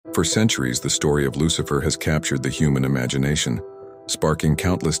For centuries, the story of Lucifer has captured the human imagination, sparking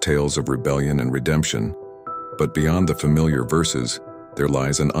countless tales of rebellion and redemption. But beyond the familiar verses, there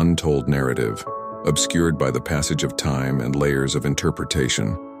lies an untold narrative, obscured by the passage of time and layers of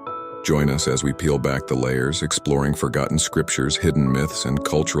interpretation. Join us as we peel back the layers, exploring forgotten scriptures, hidden myths, and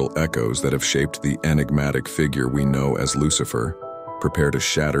cultural echoes that have shaped the enigmatic figure we know as Lucifer. Prepare to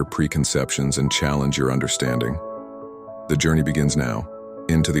shatter preconceptions and challenge your understanding. The journey begins now,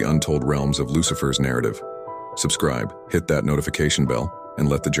 into the untold realms of Lucifer's narrative. Subscribe, hit that notification bell, and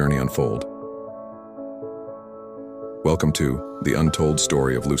let the journey unfold. Welcome to The Untold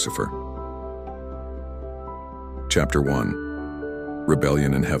Story of Lucifer. Chapter 1.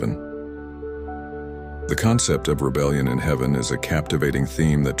 Rebellion in Heaven. The concept of rebellion in heaven is a captivating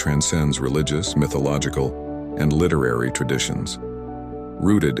theme that transcends religious, mythological, and literary traditions.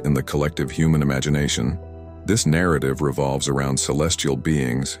 Rooted in the collective human imagination, this narrative revolves around celestial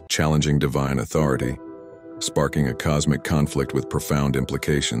beings challenging divine authority, sparking a cosmic conflict with profound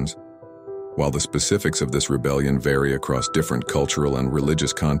implications. While the specifics of this rebellion vary across different cultural and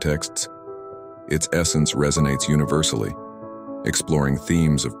religious contexts, its essence resonates universally, exploring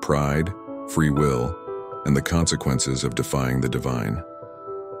themes of pride, free will, and the consequences of defying the divine.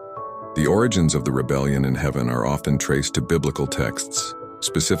 The origins of the rebellion in heaven are often traced to biblical texts,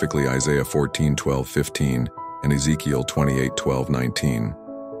 specifically Isaiah 14:12-15 and Ezekiel 28:12-19.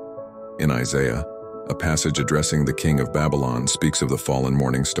 In Isaiah, a passage addressing the king of Babylon speaks of the fallen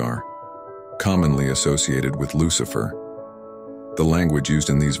morning star, commonly associated with Lucifer. The language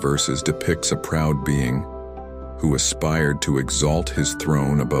used in these verses depicts a proud being who aspired to exalt his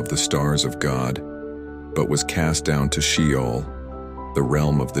throne above the stars of God, but was cast down to Sheol, the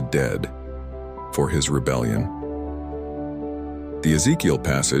realm of the dead, for his rebellion. The Ezekiel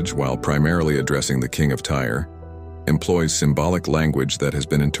passage, while primarily addressing the king of Tyre, employs symbolic language that has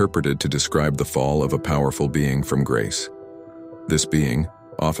been interpreted to describe the fall of a powerful being from grace. This being,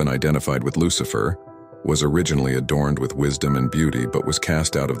 often identified with Lucifer, was originally adorned with wisdom and beauty but was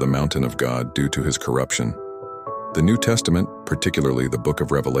cast out of the mountain of God due to his corruption. The New Testament, particularly the book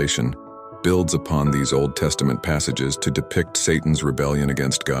of Revelation, builds upon these Old Testament passages to depict Satan's rebellion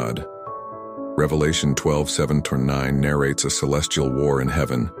against God. Revelation 12:7-9 narrates a celestial war in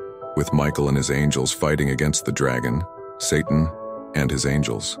heaven, with Michael and his angels fighting against the dragon, Satan, and his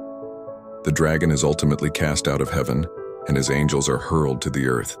angels. The dragon is ultimately cast out of heaven, and his angels are hurled to the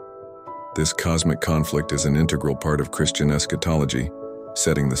earth. This cosmic conflict is an integral part of Christian eschatology,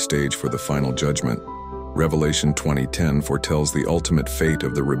 setting the stage for the final judgment. Revelation 20:10 foretells the ultimate fate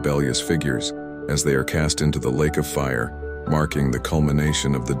of the rebellious figures, as they are cast into the lake of fire, marking the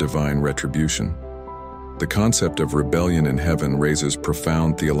culmination of the divine retribution. The concept of rebellion in heaven raises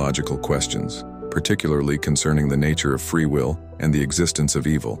profound theological questions, particularly concerning the nature of free will and the existence of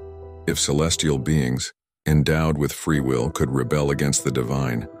evil. If celestial beings, endowed with free will, could rebel against the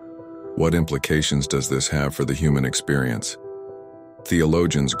divine, what implications does this have for the human experience?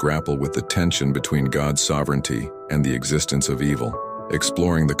 Theologians grapple with the tension between God's sovereignty and the existence of evil,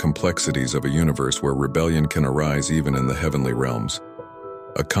 exploring the complexities of a universe where rebellion can arise even in the heavenly realms.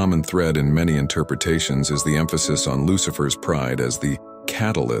 A common thread in many interpretations is the emphasis on Lucifer's pride as the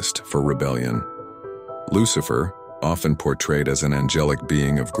catalyst for rebellion. Lucifer, often portrayed as an angelic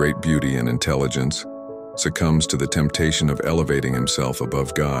being of great beauty and intelligence, succumbs to the temptation of elevating himself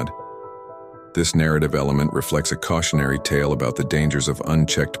above God. This narrative element reflects a cautionary tale about the dangers of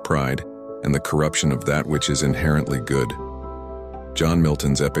unchecked pride and the corruption of that which is inherently good. John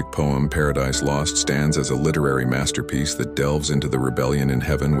Milton's epic poem Paradise Lost stands as a literary masterpiece that delves into the rebellion in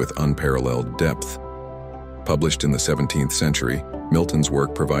heaven with unparalleled depth. Published in the 17th century, Milton's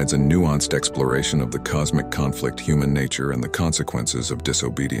work provides a nuanced exploration of the cosmic conflict, human nature, and the consequences of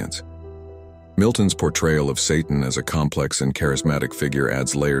disobedience. Milton's portrayal of Satan as a complex and charismatic figure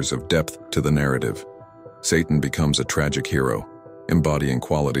adds layers of depth to the narrative. Satan becomes a tragic hero, embodying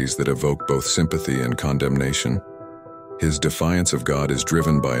qualities that evoke both sympathy and condemnation. His defiance of God is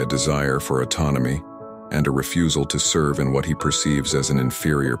driven by a desire for autonomy and a refusal to serve in what he perceives as an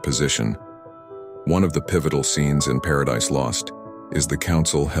inferior position. One of the pivotal scenes in Paradise Lost is the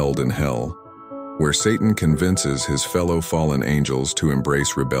council held in hell, where Satan convinces his fellow fallen angels to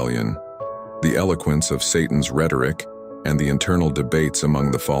embrace rebellion. The eloquence of Satan's rhetoric and the internal debates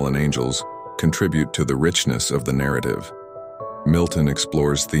among the fallen angels contribute to the richness of the narrative. Milton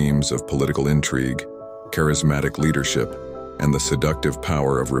explores themes of political intrigue, charismatic leadership, and the seductive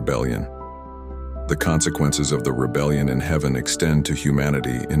power of rebellion. The consequences of the rebellion in heaven extend to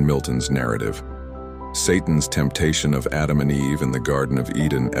humanity in Milton's narrative. Satan's temptation of Adam and Eve in the Garden of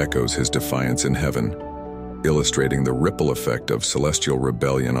Eden echoes his defiance in heaven. illustrating the ripple effect of celestial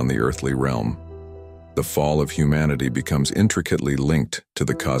rebellion on the earthly realm. The fall of humanity becomes intricately linked to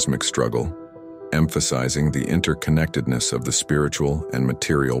the cosmic struggle, emphasizing the interconnectedness of the spiritual and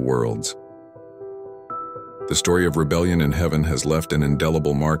material worlds. The story of rebellion in heaven has left an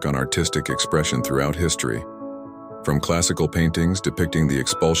indelible mark on artistic expression throughout history. From classical paintings depicting the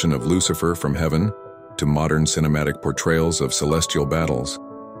expulsion of Lucifer from heaven to modern cinematic portrayals of celestial battles,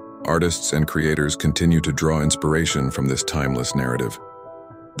 artists and creators continue to draw inspiration from this timeless narrative.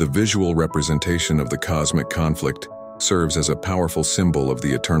 The visual representation of the cosmic conflict serves as a powerful symbol of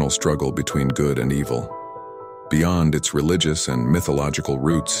the eternal struggle between good and evil. Beyond its religious and mythological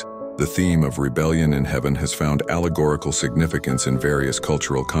roots, the theme of rebellion in heaven has found allegorical significance in various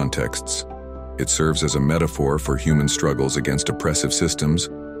cultural contexts. It serves as a metaphor for human struggles against oppressive systems,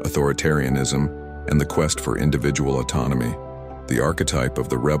 authoritarianism, and the quest for individual autonomy. The archetype of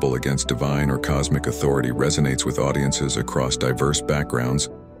the rebel against divine or cosmic authority resonates with audiences across diverse backgrounds,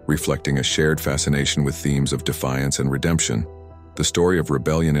 reflecting a shared fascination with themes of defiance and redemption. The story of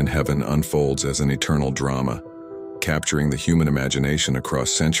rebellion in heaven unfolds as an eternal drama, capturing the human imagination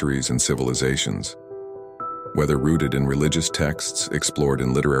across centuries and civilizations. Whether rooted in religious texts, explored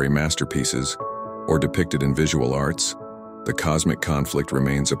in literary masterpieces, or depicted in visual arts, the cosmic conflict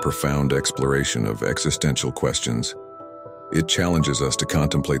remains a profound exploration of existential questions. It challenges us to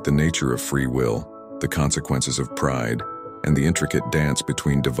contemplate the nature of free will, the consequences of pride, and the intricate dance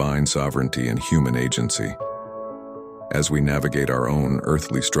between divine sovereignty and human agency. As we navigate our own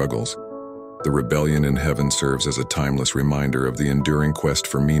earthly struggles, the rebellion in heaven serves as a timeless reminder of the enduring quest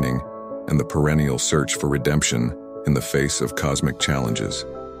for meaning and the perennial search for redemption in the face of cosmic challenges.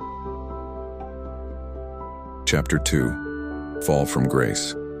 Chapter 2: Fall from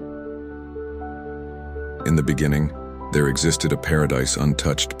Grace. In the beginning, there existed a paradise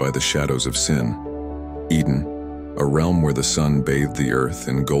untouched by the shadows of sin. Eden, a realm where the sun bathed the earth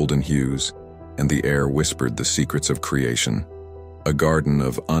in golden hues and the air whispered the secrets of creation. A garden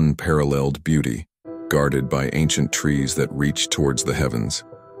of unparalleled beauty, guarded by ancient trees that reached towards the heavens.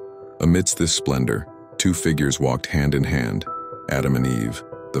 Amidst this splendor, two figures walked hand in hand, Adam and Eve,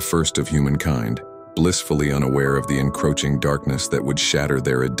 the first of humankind, blissfully unaware of the encroaching darkness that would shatter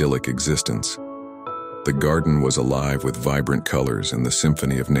their idyllic existence. The garden was alive with vibrant colors and the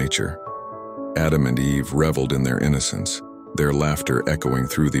symphony of nature. Adam and Eve reveled in their innocence, their laughter echoing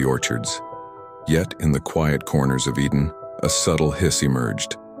through the orchards. Yet, in the quiet corners of Eden, a subtle hiss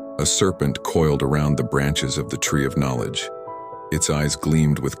emerged. A serpent coiled around the branches of the tree of knowledge. Its eyes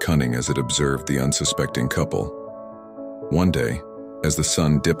gleamed with cunning as it observed the unsuspecting couple. One day, as the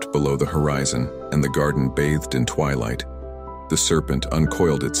sun dipped below the horizon and the garden bathed in twilight, the serpent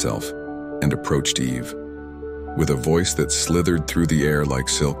uncoiled itself and approached Eve. With a voice that slithered through the air like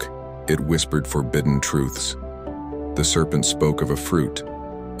silk, it whispered forbidden truths. The serpent spoke of a fruit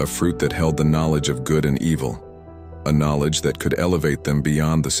that held the knowledge of good and evil, a knowledge that could elevate them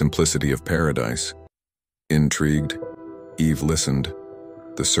beyond the simplicity of paradise. Intrigued, Eve listened,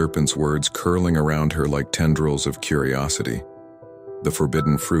 the serpent's words curling around her like tendrils of curiosity. The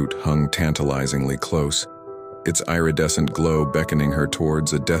forbidden fruit hung tantalizingly close, its iridescent glow beckoning her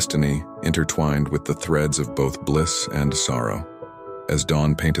towards a destiny intertwined with the threads of both bliss and sorrow. As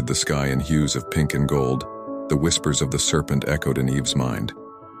dawn painted the sky in hues of pink and gold, the whispers of the serpent echoed in Eve's mind.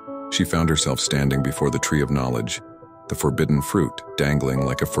 She found herself standing before the tree of knowledge, the forbidden fruit dangling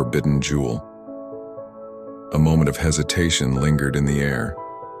like a forbidden jewel. A moment of hesitation lingered in the air,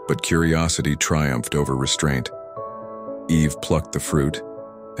 but curiosity triumphed over restraint. Eve plucked the fruit,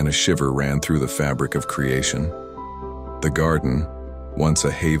 and a shiver ran through the fabric of creation. The garden, once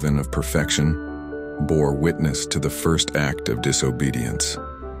a haven of perfection, bore witness to the first act of disobedience.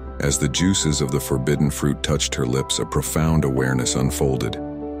 As the juices of the forbidden fruit touched her lips, a profound awareness unfolded.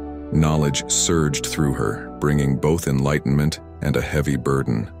 Knowledge surged through her, bringing both enlightenment and a heavy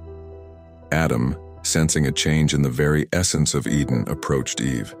burden. Adam, sensing a change in the very essence of Eden, approached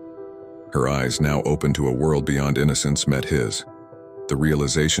Eve. Her eyes, now open to a world beyond innocence, met his. The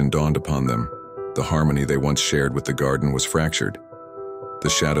realization dawned upon them. The harmony they once shared with the garden was fractured. The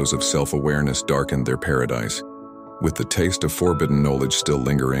shadows of self-awareness darkened their paradise. With the taste of forbidden knowledge still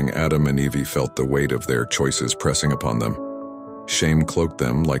lingering, Adam and Eve felt the weight of their choices pressing upon them. Shame cloaked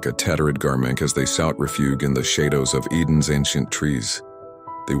them like a tattered garment as they sought refuge in the shadows of Eden's ancient trees.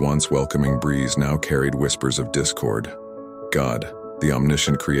 The once welcoming breeze now carried whispers of discord. God, the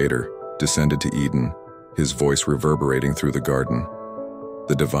omniscient creator, descended to Eden, his voice reverberating through the garden.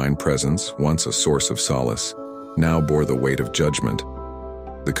 The divine presence, once a source of solace, now bore the weight of judgment.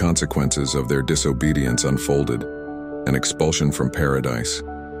 The consequences of their disobedience unfolded: an expulsion from paradise,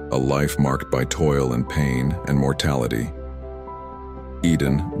 a life marked by toil and pain and mortality.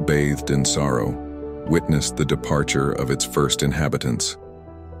 Eden, bathed in sorrow, witnessed the departure of its first inhabitants.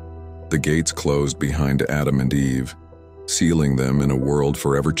 The gates closed behind Adam and Eve, sealing them in a world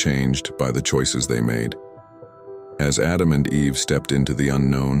forever changed by the choices they made. As Adam and Eve stepped into the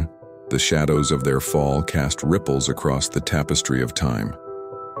unknown, the shadows of their fall cast ripples across the tapestry of time.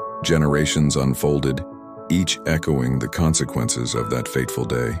 Generations unfolded, each echoing the consequences of that fateful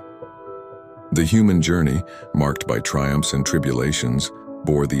day. The human journey, marked by triumphs and tribulations,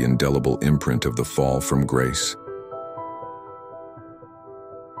 bore the indelible imprint of the fall from grace.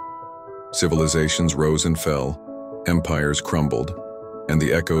 Civilizations rose and fell, empires crumbled, and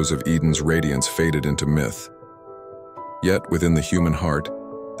the echoes of Eden's radiance faded into myth. Yet within the human heart,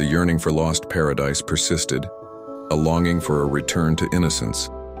 the yearning for lost paradise persisted, a longing for a return to innocence,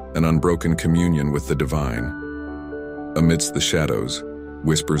 an unbroken communion with the divine. Amidst the shadows,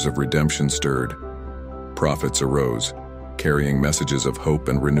 whispers of redemption stirred. Prophets arose, carrying messages of hope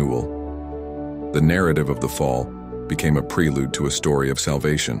and renewal. The narrative of the fall became a prelude to a story of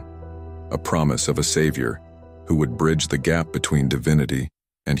salvation, a promise of a Savior who would bridge the gap between divinity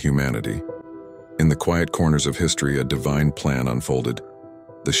and humanity. In the quiet corners of history, a divine plan unfolded.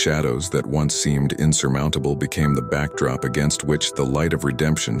 The shadows that once seemed insurmountable became the backdrop against which the light of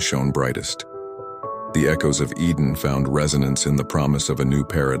redemption shone brightest. The echoes of Eden found resonance in the promise of a new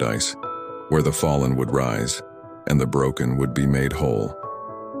paradise, where the fallen would rise and the broken would be made whole.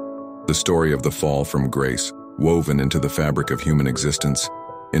 The story of the fall from grace, woven into the fabric of human existence,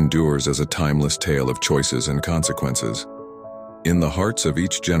 endures as a timeless tale of choices and consequences. In the hearts of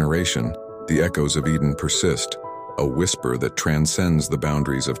each generation, the echoes of Eden persist, a whisper that transcends the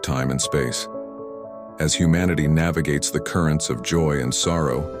boundaries of time and space. As humanity navigates the currents of joy and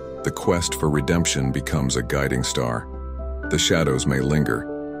sorrow, the quest for redemption becomes a guiding star. The shadows may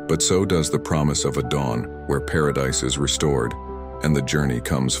linger, but so does the promise of a dawn where paradise is restored and the journey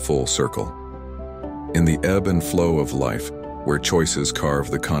comes full circle. In the ebb and flow of life, where choices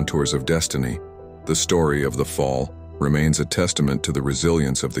carve the contours of destiny, the story of the fall remains a testament to the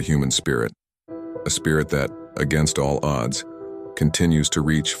resilience of the human spirit, a spirit that, against all odds, continues to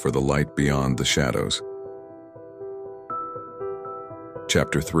reach for the light beyond the shadows.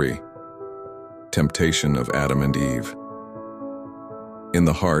 Chapter 3. Temptation of Adam and Eve. In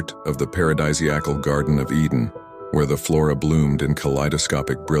the heart of the paradisiacal Garden of Eden, where the flora bloomed in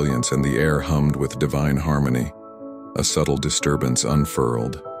kaleidoscopic brilliance and the air hummed with divine harmony, a subtle disturbance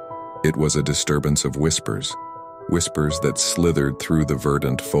unfurled. It was a disturbance of whispers, whispers that slithered through the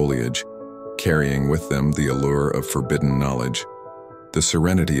verdant foliage, carrying with them the allure of forbidden knowledge. The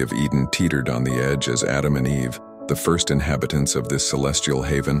serenity of Eden teetered on the edge as Adam and Eve, the first inhabitants of this celestial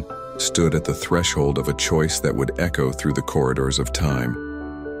haven, stood at the threshold of a choice that would echo through the corridors of time.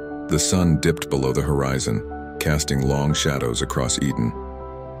 The sun dipped below the horizon, casting long shadows across Eden.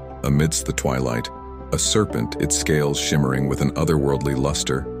 Amidst the twilight, a serpent, its scales shimmering with an otherworldly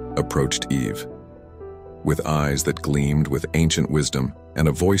luster, approached Eve. With eyes that gleamed with ancient wisdom and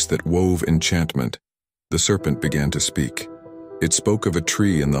a voice that wove enchantment, the serpent began to speak. It spoke of a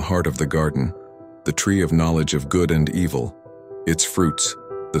tree in the heart of the garden, the tree of knowledge of good and evil. Its fruits,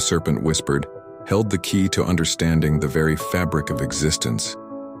 the serpent whispered, held the key to understanding the very fabric of existence.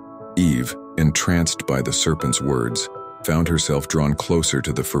 Eve, entranced by the serpent's words, found herself drawn closer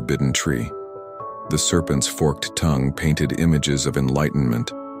to the forbidden tree. The serpent's forked tongue painted images of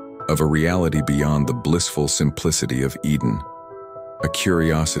enlightenment, of a reality beyond the blissful simplicity of Eden. A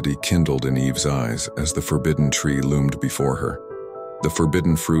curiosity kindled in Eve's eyes as the forbidden tree loomed before her. The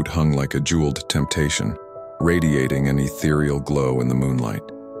forbidden fruit hung like a jeweled temptation, radiating an ethereal glow in the moonlight.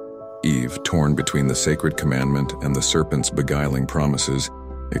 Eve, torn between the sacred commandment and the serpent's beguiling promises,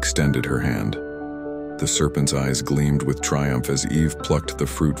 extended her hand. The serpent's eyes gleamed with triumph as Eve plucked the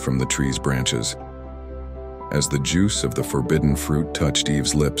fruit from the tree's branches. As the juice of the forbidden fruit touched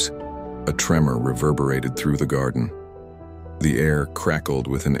Eve's lips, a tremor reverberated through the garden. The air crackled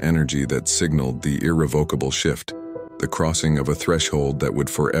with an energy that signaled the irrevocable shift, the crossing of a threshold that would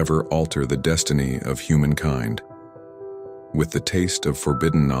forever alter the destiny of humankind. With the taste of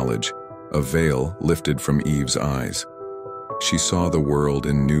forbidden knowledge, a veil lifted from Eve's eyes. She saw the world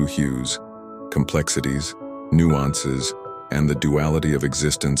in new hues, complexities, nuances, and the duality of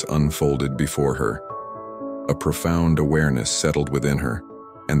existence unfolded before her. A profound awareness settled within her,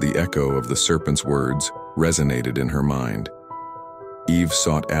 and the echo of the serpent's words resonated in her mind. Eve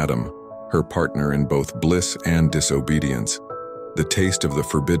sought Adam, her partner in both bliss and disobedience. The taste of the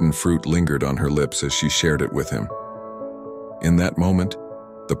forbidden fruit lingered on her lips as she shared it with him. In that moment,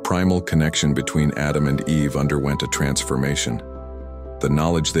 the primal connection between Adam and Eve underwent a transformation. The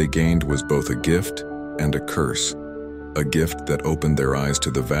knowledge they gained was both a gift and a curse. A gift that opened their eyes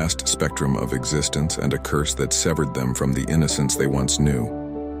to the vast spectrum of existence, and a curse that severed them from the innocence they once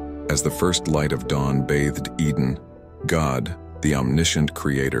knew. As the first light of dawn bathed Eden, God, the omniscient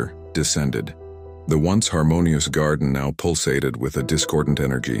creator, descended. The once harmonious garden now pulsated with a discordant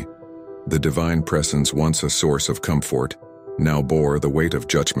energy. The divine presence, once a source of comfort, now bore the weight of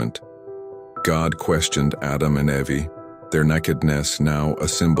judgment. God questioned Adam and Eve, their nakedness now a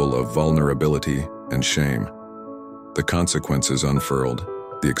symbol of vulnerability and shame. The consequences unfurled,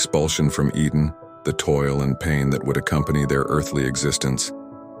 the expulsion from Eden, the toil and pain that would accompany their earthly existence,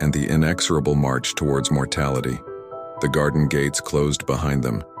 and the inexorable march towards mortality. The garden gates closed behind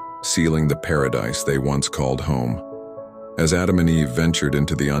them, sealing the paradise they once called home. As Adam and Eve ventured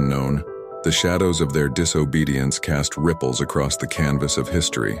into the unknown, the shadows of their disobedience cast ripples across the canvas of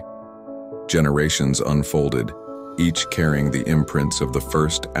history. Generations unfolded, each carrying the imprints of the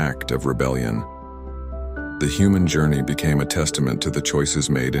first act of rebellion. The human journey became a testament to the choices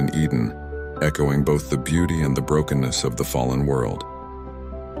made in Eden, echoing both the beauty and the brokenness of the fallen world.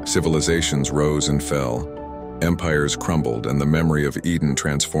 Civilizations rose and fell, empires crumbled, and the memory of Eden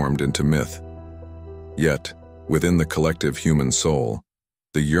transformed into myth. Yet, within the collective human soul,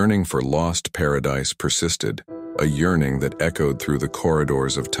 the yearning for lost paradise persisted, a yearning that echoed through the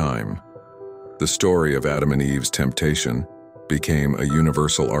corridors of time. The story of Adam and Eve's temptation became a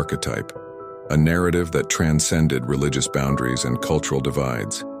universal archetype, a narrative that transcended religious boundaries and cultural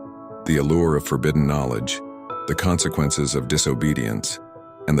divides. The allure of forbidden knowledge, the consequences of disobedience,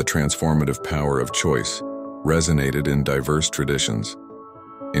 and the transformative power of choice resonated in diverse traditions.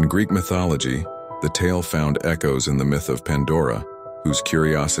 In Greek mythology, the tale found echoes in the myth of Pandora, whose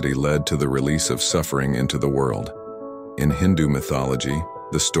curiosity led to the release of suffering into the world. In Hindu mythology,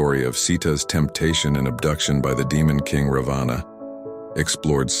 the story of Sita's temptation and abduction by the demon king Ravana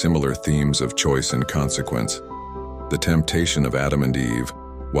explored similar themes of choice and consequence. The temptation of Adam and Eve,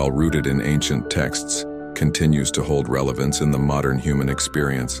 while rooted in ancient texts, continues to hold relevance in the modern human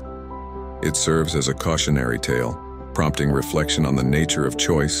experience. It serves as a cautionary tale, prompting reflection on the nature of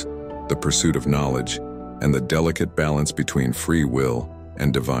choice, the pursuit of knowledge, and the delicate balance between free will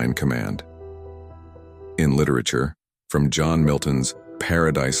and divine command. In literature, from John Milton's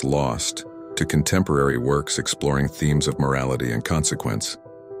Paradise Lost to contemporary works exploring themes of morality and consequence,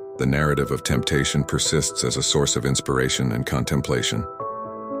 the narrative of temptation persists as a source of inspiration and contemplation.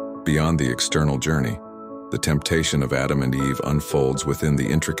 Beyond the external journey, the temptation of Adam and Eve unfolds within the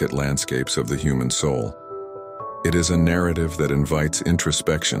intricate landscapes of the human soul. It is a narrative that invites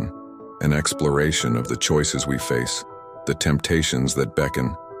introspection, an exploration of the choices we face, the temptations that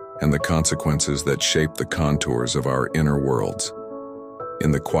beckon, and the consequences that shape the contours of our inner worlds.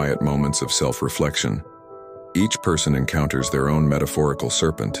 In the quiet moments of self-reflection, each person encounters their own metaphorical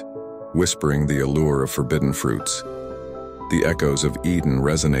serpent, whispering the allure of forbidden fruits. The echoes of Eden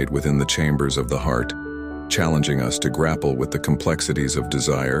resonate within the chambers of the heart, challenging us to grapple with the complexities of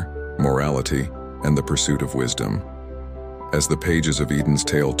desire, morality, and the pursuit of wisdom. As the pages of Eden's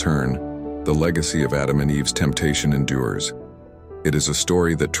tale turn, the legacy of Adam and Eve's temptation endures. It is a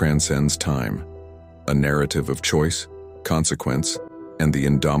story that transcends time, a narrative of choice, consequence, and the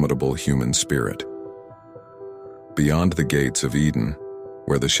indomitable human spirit. Beyond the gates of Eden,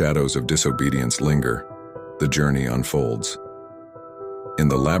 where the shadows of disobedience linger, the journey unfolds. In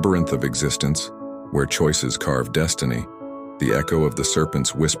the labyrinth of existence, where choices carve destiny, the echo of the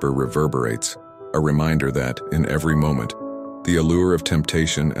serpent's whisper reverberates, a reminder that, in every moment, the allure of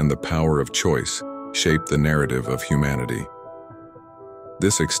temptation and the power of choice shape the narrative of humanity.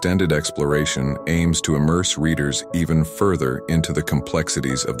 This extended exploration aims to immerse readers even further into the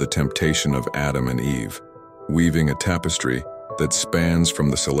complexities of the temptation of Adam and Eve, weaving a tapestry that spans from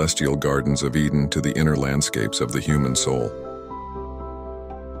the celestial gardens of Eden to the inner landscapes of the human soul.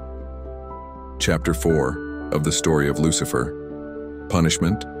 Chapter 4 of the story of Lucifer,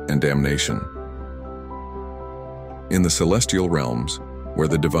 Punishment and Damnation. In the celestial realms, where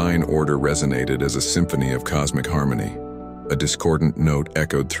the divine order resonated as a symphony of cosmic harmony, a discordant note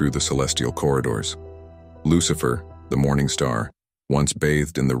echoed through the celestial corridors. Lucifer, the morning star, once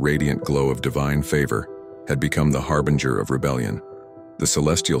bathed in the radiant glow of divine favor, had become the harbinger of rebellion. The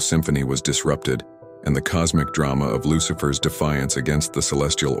celestial symphony was disrupted, and the cosmic drama of Lucifer's defiance against the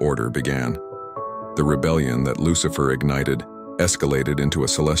celestial order began. The rebellion that Lucifer ignited escalated into a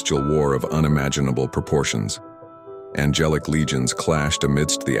celestial war of unimaginable proportions. Angelic legions clashed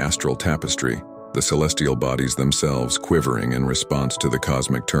amidst the astral tapestry, the celestial bodies themselves quivering in response to the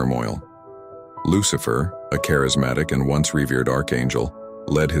cosmic turmoil. Lucifer, a charismatic and once revered archangel,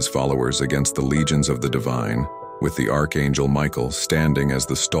 led his followers against the legions of the divine, with the Archangel Michael standing as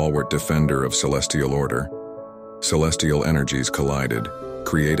the stalwart defender of celestial order. Celestial energies collided,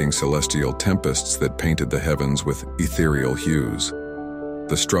 creating celestial tempests that painted the heavens with ethereal hues.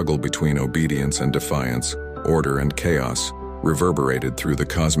 The struggle between obedience and defiance, order and chaos, reverberated through the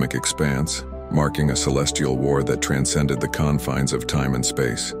cosmic expanse, marking a celestial war that transcended the confines of time and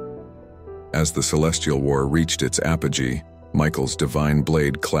space. As the celestial war reached its apogee, Michael's divine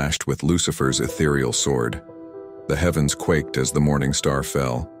blade clashed with Lucifer's ethereal sword. The heavens quaked as the morning star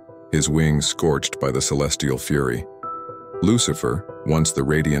fell, his wings scorched by the celestial fury. Lucifer, once the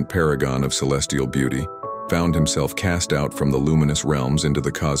radiant paragon of celestial beauty, found himself cast out from the luminous realms into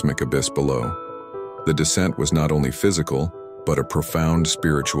the cosmic abyss below. The descent was not only physical, but a profound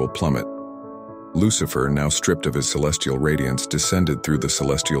spiritual plummet. Lucifer, now stripped of his celestial radiance, descended through the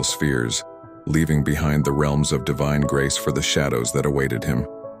celestial spheres, leaving behind the realms of divine grace for the shadows that awaited him.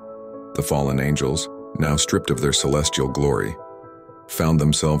 The fallen angels, now stripped of their celestial glory, found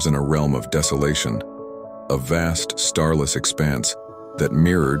themselves in a realm of desolation, a vast, starless expanse that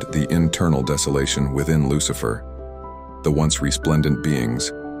mirrored the internal desolation within Lucifer. The once resplendent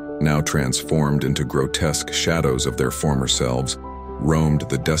beings, now transformed into grotesque shadows of their former selves, roamed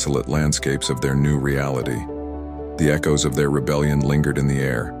the desolate landscapes of their new reality. The echoes of their rebellion lingered in the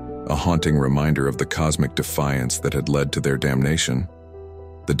air, a haunting reminder of the cosmic defiance that had led to their damnation.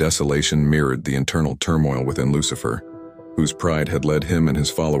 The desolation mirrored the internal turmoil within Lucifer, whose pride had led him and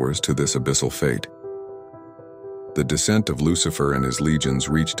his followers to this abyssal fate. The descent of Lucifer and his legions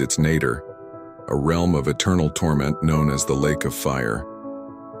reached its nadir, a realm of eternal torment known as the Lake of Fire.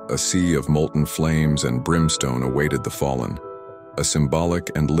 A sea of molten flames and brimstone awaited the fallen, a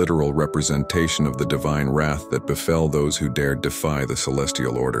symbolic and literal representation of the divine wrath that befell those who dared defy the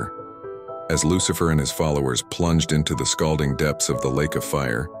celestial order. As Lucifer and his followers plunged into the scalding depths of the Lake of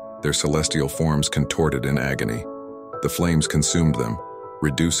Fire, their celestial forms contorted in agony. The flames consumed them,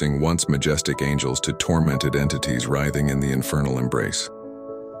 reducing once majestic angels to tormented entities writhing in the infernal embrace.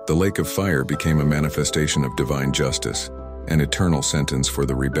 The Lake of Fire became a manifestation of divine justice, an eternal sentence for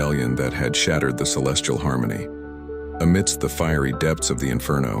the rebellion that had shattered the celestial harmony. Amidst the fiery depths of the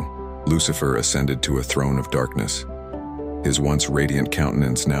inferno, Lucifer ascended to a throne of darkness. His once radiant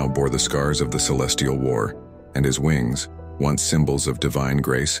countenance now bore the scars of the celestial war, and his wings, once symbols of divine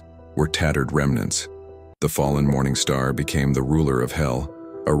grace, were tattered remnants. The fallen morning star became the ruler of hell,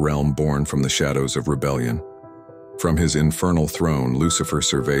 a realm born from the shadows of rebellion. From his infernal throne, Lucifer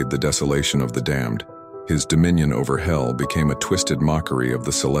surveyed the desolation of the damned. His dominion over hell became a twisted mockery of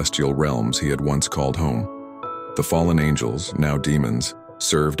the celestial realms he had once called home. The fallen angels, now demons,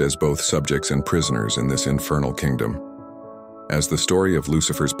 served as both subjects and prisoners in this infernal kingdom. As the story of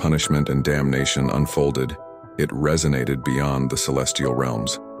Lucifer's punishment and damnation unfolded, it resonated beyond the celestial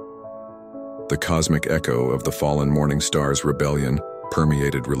realms. The cosmic echo of the fallen morning star's rebellion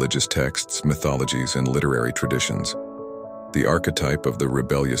permeated religious texts, mythologies, and literary traditions. The archetype of the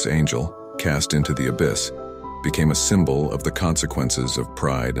rebellious angel, cast into the abyss, became a symbol of the consequences of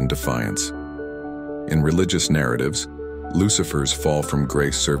pride and defiance. In religious narratives, Lucifer's fall from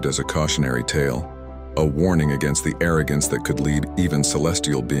grace served as a cautionary tale, a warning against the arrogance that could lead even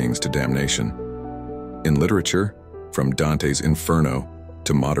celestial beings to damnation. In literature, from Dante's Inferno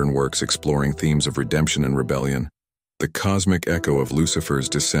to modern works exploring themes of redemption and rebellion, the cosmic echo of Lucifer's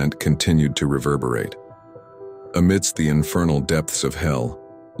descent continued to reverberate. Amidst the infernal depths of hell,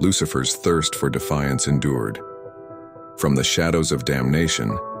 Lucifer's thirst for defiance endured. From the shadows of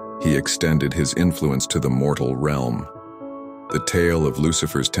damnation, he extended his influence to the mortal realm. The tale of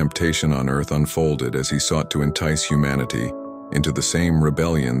Lucifer's temptation on earth unfolded as he sought to entice humanity into the same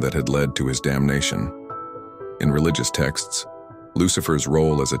rebellion that had led to his damnation. In religious texts, Lucifer's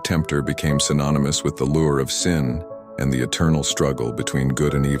role as a tempter became synonymous with the lure of sin and the eternal struggle between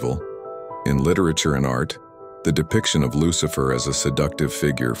good and evil. In literature and art, the depiction of Lucifer as a seductive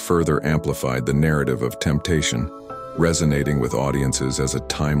figure further amplified the narrative of temptation, resonating with audiences as a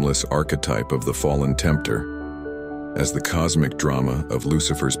timeless archetype of the fallen tempter. As the cosmic drama of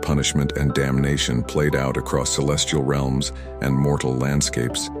Lucifer's punishment and damnation played out across celestial realms and mortal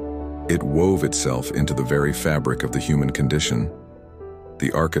landscapes, it wove itself into the very fabric of the human condition.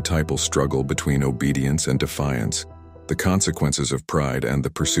 The archetypal struggle between obedience and defiance, the consequences of pride and the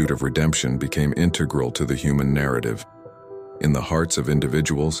pursuit of redemption became integral to the human narrative. In the hearts of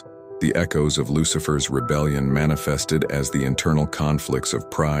individuals, the echoes of Lucifer's rebellion manifested as the internal conflicts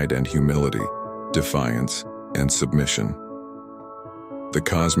of pride and humility, defiance and submission. The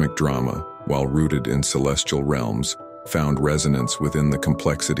cosmic drama, while rooted in celestial realms, found resonance within the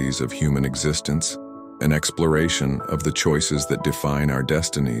complexities of human existence, an exploration of the choices that define our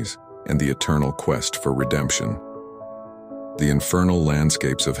destinies and the eternal quest for redemption. The infernal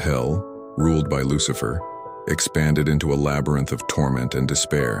landscapes of hell, ruled by Lucifer, expanded into a labyrinth of torment and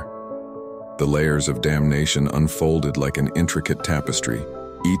despair. The layers of damnation unfolded like an intricate tapestry,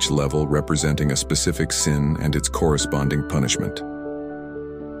 each level representing a specific sin and its corresponding punishment.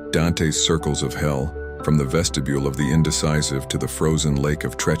 Dante's circles of hell, from the vestibule of the indecisive to the frozen lake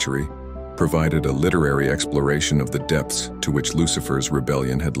of treachery, provided a literary exploration of the depths to which Lucifer's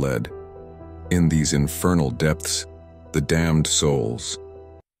rebellion had led. In these infernal depths, the damned souls,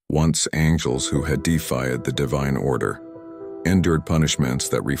 once angels who had defied the divine order, endured punishments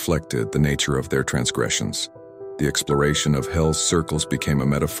that reflected the nature of their transgressions. The exploration of hell's circles became a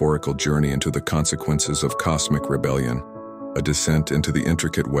metaphorical journey into the consequences of cosmic rebellion, a descent into the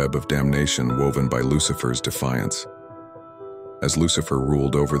intricate web of damnation woven by Lucifer's defiance. As Lucifer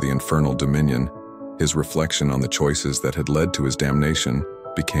ruled over the infernal dominion, his reflection on the choices that had led to his damnation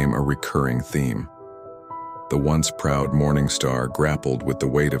became a recurring theme. The once proud morning star grappled with the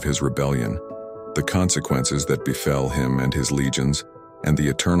weight of his rebellion, the consequences that befell him and his legions, and the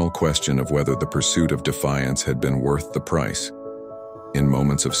eternal question of whether the pursuit of defiance had been worth the price. In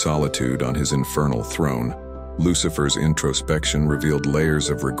moments of solitude on his infernal throne, Lucifer's introspection revealed layers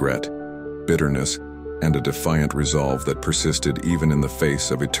of regret, bitterness, and a defiant resolve that persisted even in the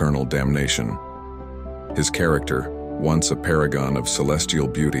face of eternal damnation. His character, once a paragon of celestial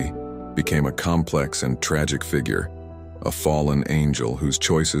beauty, became a complex and tragic figure, a fallen angel whose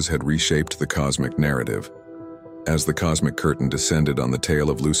choices had reshaped the cosmic narrative. As the cosmic curtain descended on the tale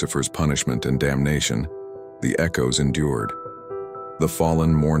of Lucifer's punishment and damnation, the echoes endured. The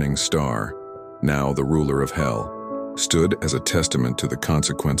fallen morning star, now the ruler of hell, stood as a testament to the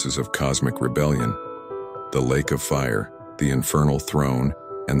consequences of cosmic rebellion. The lake of fire, the infernal throne,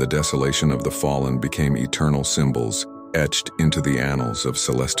 and the desolation of the fallen became eternal symbols etched into the annals of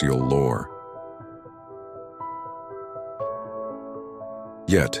celestial lore.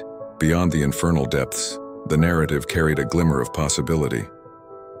 Yet, beyond the infernal depths, the narrative carried a glimmer of possibility.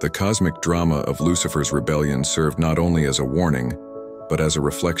 The cosmic drama of Lucifer's rebellion served not only as a warning, but as a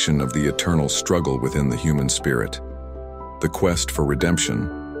reflection of the eternal struggle within the human spirit. The quest for redemption,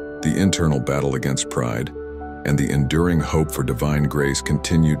 the internal battle against pride, and the enduring hope for divine grace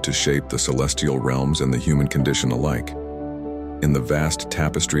continued to shape the celestial realms and the human condition alike. In the vast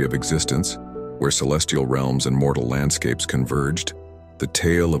tapestry of existence, where celestial realms and mortal landscapes converged, the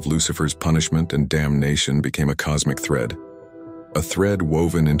tale of Lucifer's punishment and damnation became a cosmic thread. A thread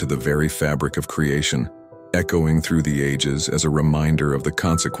woven into the very fabric of creation, echoing through the ages as a reminder of the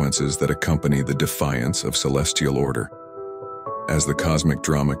consequences that accompany the defiance of celestial order. As the cosmic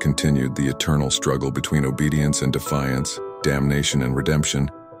drama continued, the eternal struggle between obedience and defiance, damnation and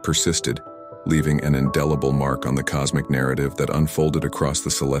redemption, persisted, leaving an indelible mark on the cosmic narrative that unfolded across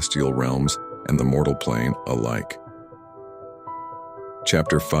the celestial realms and the mortal plane alike.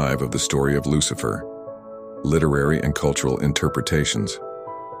 Chapter 5 of the story of Lucifer: Literary and Cultural Interpretations.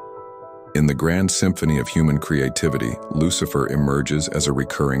 In the grand symphony of human creativity, Lucifer emerges as a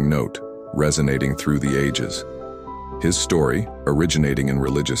recurring note, resonating through the ages. His story, originating in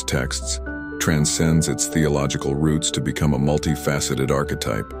religious texts, transcends its theological roots to become a multifaceted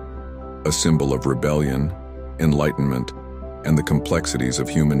archetype, a symbol of rebellion, enlightenment, and the complexities of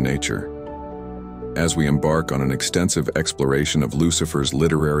human nature. As we embark on an extensive exploration of Lucifer's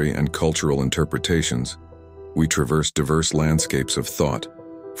literary and cultural interpretations, we traverse diverse landscapes of thought,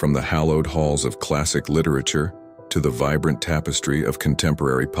 from the hallowed halls of classic literature to the vibrant tapestry of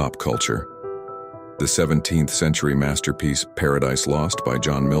contemporary pop culture. The 17th century masterpiece Paradise Lost by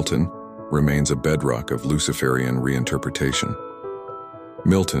John Milton remains a bedrock of Luciferian reinterpretation.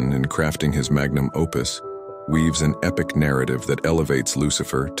 Milton, in crafting his magnum opus, weaves an epic narrative that elevates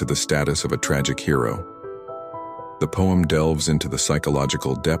Lucifer to the status of a tragic hero. The poem delves into the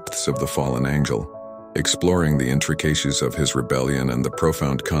psychological depths of the fallen angel, exploring the intricacies of his rebellion and the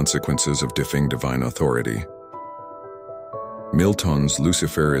profound consequences of defying divine authority. Milton's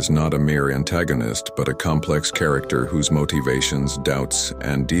Lucifer is not a mere antagonist, but a complex character whose motivations, doubts,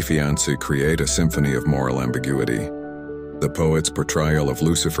 and defiance create a symphony of moral ambiguity. The poet's portrayal of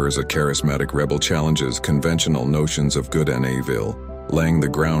Lucifer as a charismatic rebel challenges conventional notions of good and evil, laying the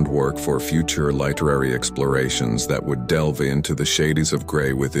groundwork for future literary explorations that would delve into the shades of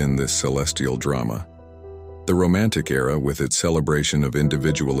gray within this celestial drama. The Romantic era, with its celebration of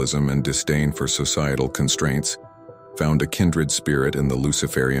individualism and disdain for societal constraints, found a kindred spirit in the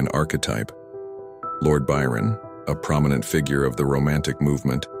Luciferian archetype. Lord Byron, a prominent figure of the Romantic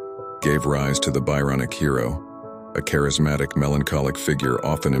movement, gave rise to the Byronic hero, a charismatic, melancholic figure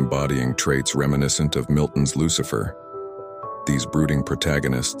often embodying traits reminiscent of Milton's Lucifer. These brooding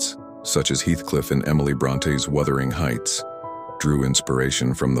protagonists, such as Heathcliff in Emily Bronte's Wuthering Heights, drew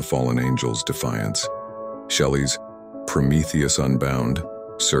inspiration from the fallen angel's defiance. Shelley's Prometheus Unbound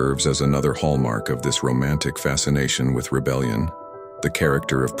serves as another hallmark of this romantic fascination with rebellion. The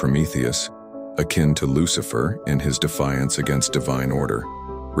character of Prometheus, akin to Lucifer in his defiance against divine order,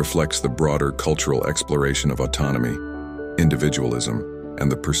 reflects the broader cultural exploration of autonomy, individualism,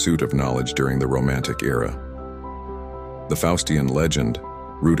 and the pursuit of knowledge during the Romantic era. The Faustian legend,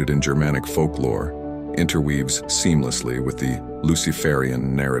 rooted in Germanic folklore, interweaves seamlessly with the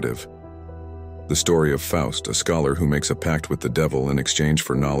Luciferian narrative. The story of Faust, a scholar who makes a pact with the devil in exchange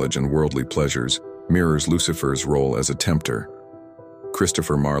for knowledge and worldly pleasures, mirrors Lucifer's role as a tempter.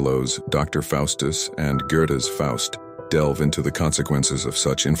 Christopher Marlowe's Dr. Faustus and Goethe's Faust delve into the consequences of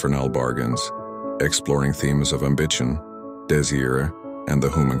such infernal bargains, exploring themes of ambition, desire, and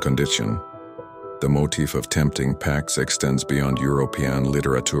the human condition. The motif of tempting pacts extends beyond European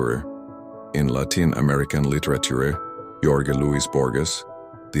literature. In Latin American literature, Jorge Luis Borges,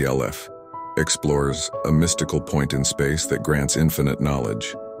 the LF, explores a mystical point in space that grants infinite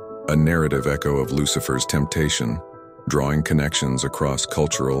knowledge, a narrative echo of Lucifer's temptation, drawing connections across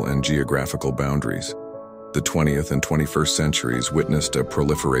cultural and geographical boundaries. The 20th and 21st centuries witnessed a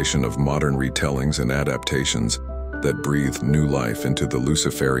proliferation of modern retellings and adaptations that breathed new life into the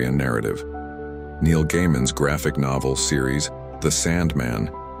Luciferian narrative. Neil Gaiman's graphic novel series, The Sandman,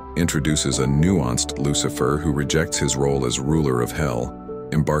 introduces a nuanced Lucifer who rejects his role as ruler of hell,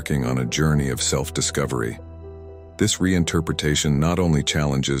 embarking on a journey of self-discovery. This reinterpretation not only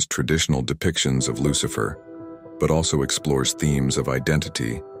challenges traditional depictions of Lucifer, but also explores themes of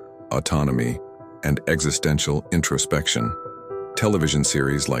identity, autonomy, and existential introspection. Television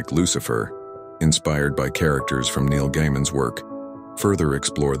series like Lucifer, inspired by characters from Neil Gaiman's work, further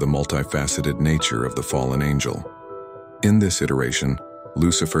explore the multifaceted nature of the fallen angel. In this iteration,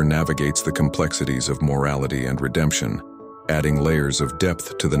 Lucifer navigates the complexities of morality and redemption, adding layers of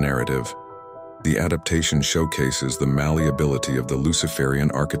depth to the narrative. The adaptation showcases the malleability of the Luciferian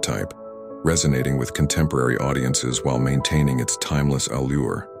archetype, resonating with contemporary audiences while maintaining its timeless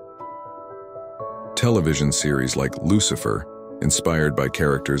allure. Television series like Lucifer, inspired by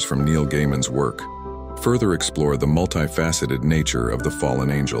characters from Neil Gaiman's work, further explore the multifaceted nature of the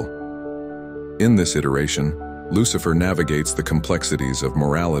fallen angel. In this iteration, Lucifer navigates the complexities of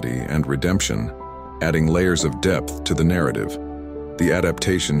morality and redemption, adding layers of depth to the narrative. The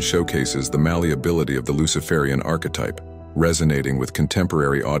adaptation showcases the malleability of the Luciferian archetype, resonating with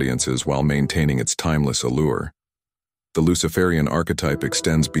contemporary audiences while maintaining its timeless allure. The Luciferian archetype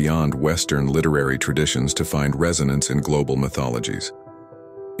extends beyond Western literary traditions to find resonance in global mythologies.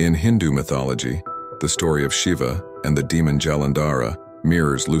 In Hindu mythology, the story of Shiva and the demon Jalandhara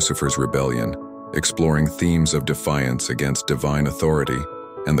mirrors Lucifer's rebellion, exploring themes of defiance against divine authority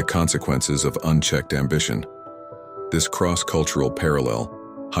and the consequences of unchecked ambition. This cross-cultural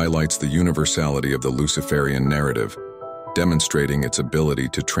parallel highlights the universality of the Luciferian narrative, demonstrating its ability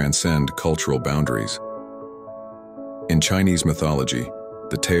to transcend cultural boundaries. In Chinese mythology,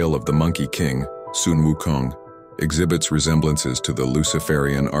 the tale of the Monkey King, Sun Wukong, exhibits resemblances to the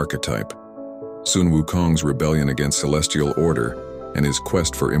Luciferian archetype. Sun Wukong's rebellion against celestial order and his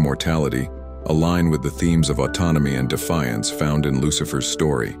quest for immortality align with the themes of autonomy and defiance found in Lucifer's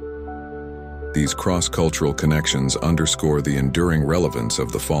story. These cross-cultural connections underscore the enduring relevance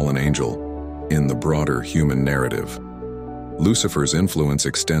of the fallen angel in the broader human narrative. Lucifer's influence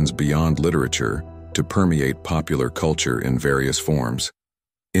extends beyond literature to permeate popular culture in various forms.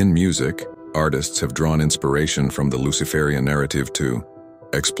 In music, artists have drawn inspiration from the Luciferian narrative to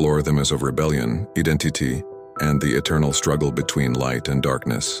explore them as of rebellion, identity, and the eternal struggle between light and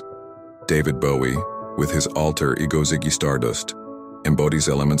darkness. David Bowie, with his alter ego Ziggy Stardust, embodies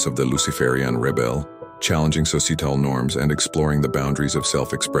elements of the Luciferian rebel, challenging societal norms and exploring the boundaries of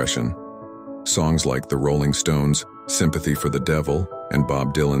self-expression. Songs like the Rolling Stones' Sympathy for the Devil and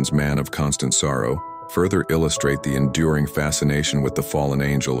Bob Dylan's Man of Constant Sorrow further illustrate the enduring fascination with the fallen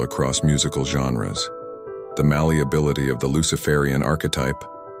angel across musical genres. The malleability of the Luciferian archetype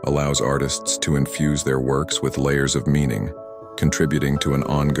allows artists to infuse their works with layers of meaning, contributing to an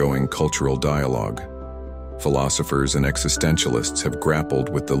ongoing cultural dialogue. Philosophers and existentialists have grappled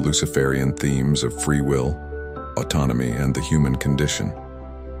with the Luciferian themes of free will, autonomy, and the human condition.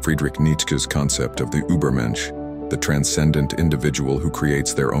 Friedrich Nietzsche's concept of the Übermensch, the transcendent individual who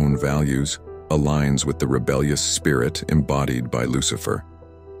creates their own values, aligns with the rebellious spirit embodied by Lucifer.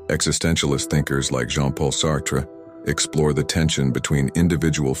 Existentialist thinkers like Jean-Paul Sartre explore the tension between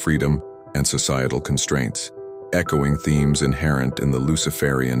individual freedom and societal constraints, echoing themes inherent in the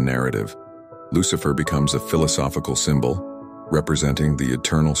Luciferian narrative. Lucifer becomes a philosophical symbol, representing the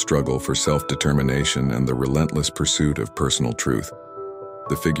eternal struggle for self-determination and the relentless pursuit of personal truth.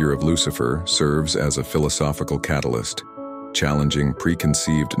 The figure of Lucifer serves as a philosophical catalyst, challenging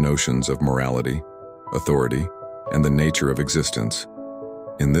preconceived notions of morality, authority, and the nature of existence.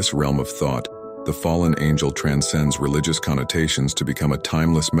 In this realm of thought, the fallen angel transcends religious connotations to become a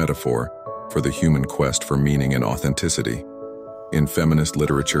timeless metaphor for the human quest for meaning and authenticity. In feminist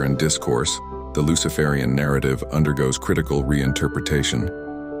literature and discourse, the Luciferian narrative undergoes critical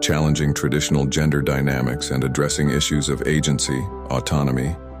reinterpretation, challenging traditional gender dynamics and addressing issues of agency,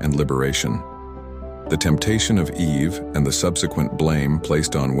 autonomy, and liberation. The temptation of Eve and the subsequent blame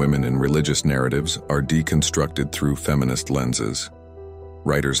placed on women in religious narratives are deconstructed through feminist lenses.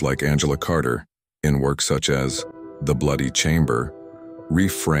 Writers like Angela Carter, in works such as The Bloody Chamber,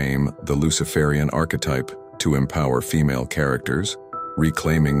 reframe the Luciferian archetype to empower female characters,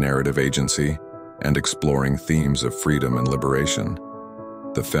 reclaiming narrative agency, and exploring themes of freedom and liberation.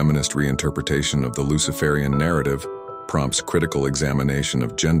 The feminist reinterpretation of the Luciferian narrative prompts critical examination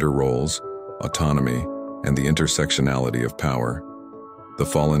of gender roles, autonomy, and the intersectionality of power. The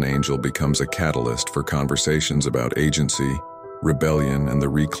fallen angel becomes a catalyst for conversations about agency, rebellion, and the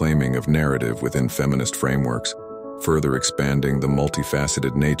reclaiming of narrative within feminist frameworks, further expanding the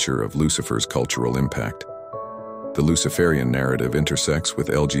multifaceted nature of Lucifer's cultural impact. The Luciferian narrative intersects with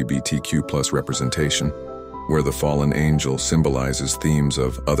LGBTQ+ representation, where the fallen angel symbolizes themes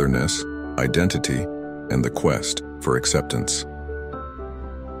of otherness, identity, and the quest for acceptance.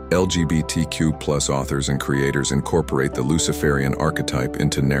 LGBTQ+ authors and creators incorporate the Luciferian archetype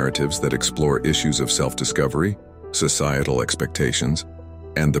into narratives that explore issues of self-discovery, societal expectations,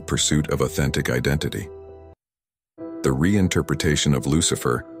 and the pursuit of authentic identity. The reinterpretation of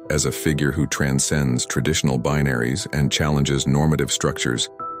Lucifer as a figure who transcends traditional binaries and challenges normative structures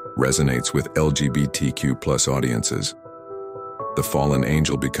resonates with LGBTQ+ audiences. The fallen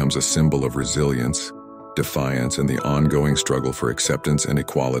angel becomes a symbol of resilience, defiance, and the ongoing struggle for acceptance and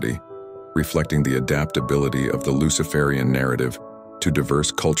equality, reflecting the adaptability of the Luciferian narrative to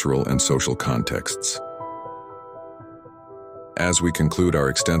diverse cultural and social contexts. As we conclude our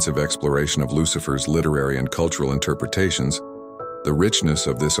extensive exploration of Lucifer's literary and cultural interpretations, the richness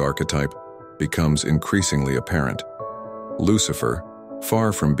of this archetype becomes increasingly apparent. Lucifer,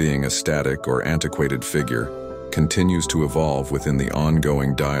 far from being a static or antiquated figure, continues to evolve within the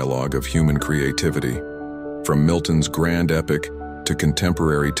ongoing dialogue of human creativity. From Milton's grand epic to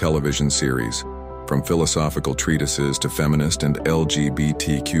contemporary television series, from philosophical treatises to feminist and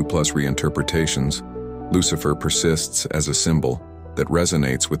LGBTQ+ reinterpretations, Lucifer persists as a symbol that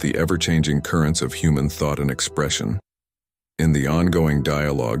resonates with the ever-changing currents of human thought and expression. In the ongoing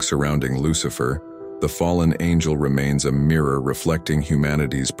dialogue surrounding Lucifer, the fallen angel remains a mirror reflecting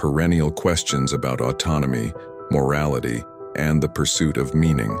humanity's perennial questions about autonomy, morality, and the pursuit of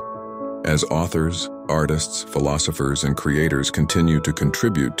meaning. As authors, artists, philosophers, and creators continue to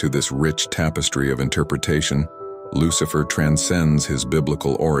contribute to this rich tapestry of interpretation, Lucifer transcends his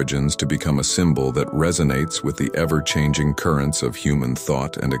biblical origins to become a symbol that resonates with the ever-changing currents of human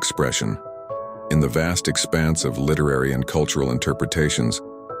thought and expression. In the vast expanse of literary and cultural interpretations,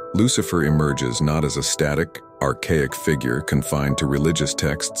 Lucifer emerges not as a static, archaic figure confined to religious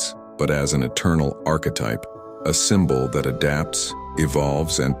texts, but as an eternal archetype, a symbol that adapts,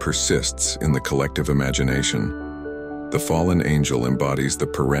 evolves, and persists in the collective imagination. The fallen angel embodies the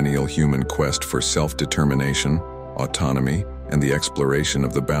perennial human quest for self-determination, autonomy, and the exploration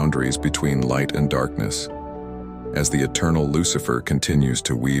of the boundaries between light and darkness. As the eternal Lucifer continues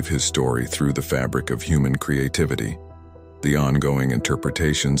to weave his story through the fabric of human creativity, the ongoing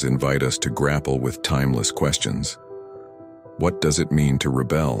interpretations invite us to grapple with timeless questions. What does it mean to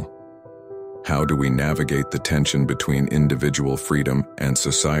rebel? How do we navigate the tension between individual freedom and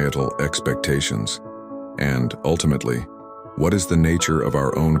societal expectations? And, ultimately, what is the nature of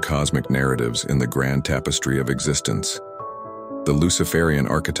our own cosmic narratives in the grand tapestry of existence? The Luciferian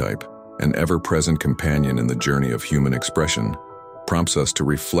archetype, an ever-present companion in the journey of human expression, prompts us to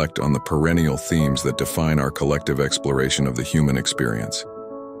reflect on the perennial themes that define our collective exploration of the human experience.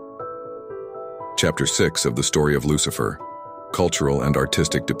 Chapter 6 of the Story of Lucifer: Cultural and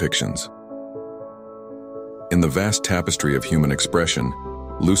Artistic Depictions. In the vast tapestry of human expression,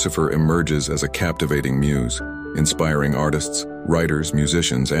 Lucifer emerges as a captivating muse, inspiring artists, writers,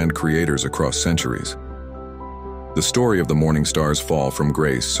 musicians, and creators across centuries. The story of the morning star's fall from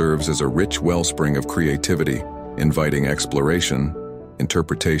grace serves as a rich wellspring of creativity, inviting exploration,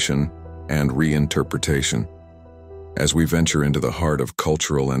 interpretation, and reinterpretation. As we venture into the heart of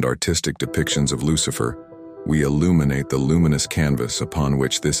cultural and artistic depictions of Lucifer, we illuminate the luminous canvas upon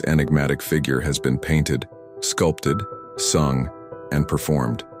which this enigmatic figure has been painted, sculpted, sung, and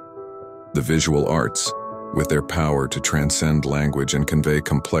performed. The visual arts, with their power to transcend language and convey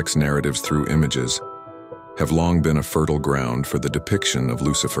complex narratives through images, have long been a fertile ground for the depiction of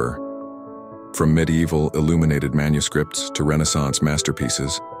Lucifer. From medieval illuminated manuscripts to Renaissance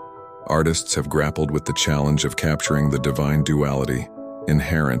masterpieces, artists have grappled with the challenge of capturing the divine duality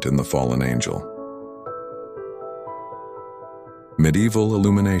inherent in the fallen angel. Medieval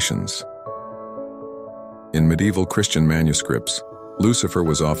illuminations. In medieval Christian manuscripts, Lucifer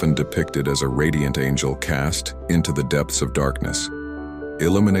was often depicted as a radiant angel cast into the depths of darkness.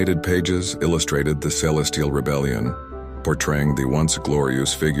 Illuminated pages illustrated the celestial rebellion, portraying the once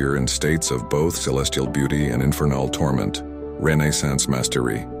glorious figure in states of both celestial beauty and infernal torment. Renaissance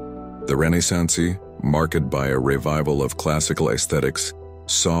mastery. The Renaissance, marked by a revival of classical aesthetics,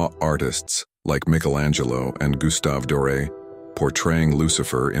 saw artists like Michelangelo and Gustave Doré portraying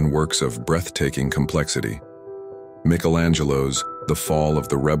Lucifer in works of breathtaking complexity. Michelangelo's The Fall of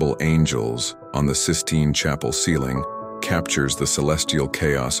the Rebel Angels on the Sistine Chapel ceiling captures the celestial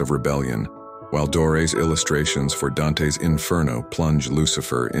chaos of rebellion, while Doré's illustrations for Dante's Inferno plunge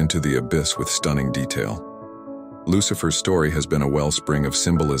Lucifer into the abyss with stunning detail. Lucifer's story has been a wellspring of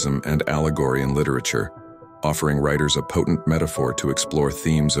symbolism and allegory in literature, offering writers a potent metaphor to explore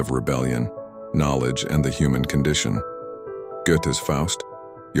themes of rebellion, knowledge, and the human condition. Goethe's Faust.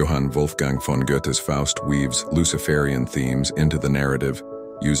 Johann Wolfgang von Goethe's Faust weaves Luciferian themes into the narrative,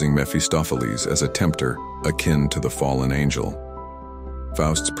 using Mephistopheles as a tempter akin to the fallen angel.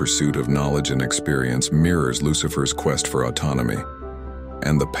 Faust's pursuit of knowledge and experience mirrors Lucifer's quest for autonomy,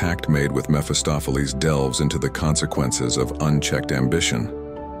 and the pact made with Mephistopheles delves into the consequences of unchecked ambition.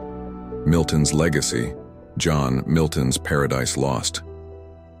 Milton's legacy, John Milton's Paradise Lost,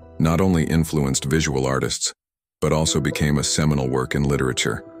 not only influenced visual artists, but also became a seminal work in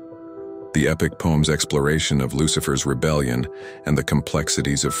literature. The epic poem's exploration of Lucifer's rebellion and the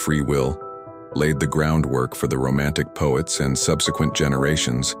complexities of free will laid the groundwork for the Romantic poets and subsequent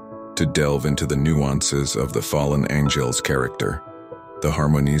generations to delve into the nuances of the fallen angel's character. The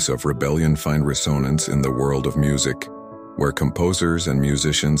harmonies of rebellion find resonance in the world of music, where composers and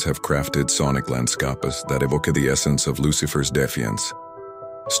musicians have crafted sonic landscapes that evoke the essence of Lucifer's defiance.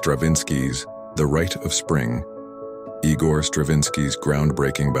 Stravinsky's The Rite of Spring. Igor Stravinsky's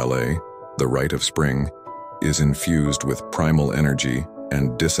groundbreaking ballet, The Rite of Spring, is infused with primal energy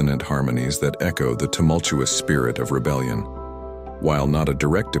and dissonant harmonies that echo the tumultuous spirit of rebellion. While not a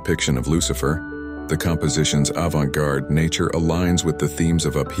direct depiction of Lucifer, the composition's avant-garde nature aligns with the themes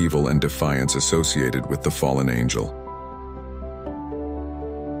of upheaval and defiance associated with the fallen angel.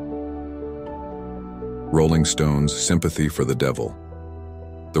 Rolling Stones' Sympathy for the Devil.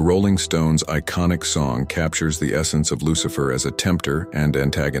 The Rolling Stones' iconic song captures the essence of Lucifer as a tempter and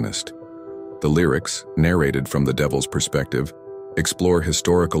antagonist. The lyrics, narrated from the devil's perspective, explore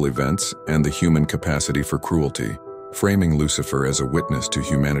historical events and the human capacity for cruelty, framing Lucifer as a witness to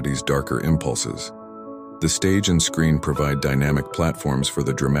humanity's darker impulses. The stage and screen provide dynamic platforms for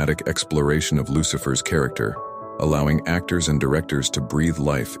the dramatic exploration of Lucifer's character, allowing actors and directors to breathe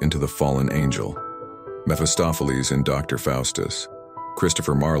life into the fallen angel. Mephistopheles in Dr. Faustus.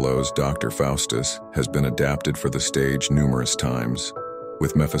 Christopher Marlowe's Dr. Faustus has been adapted for the stage numerous times,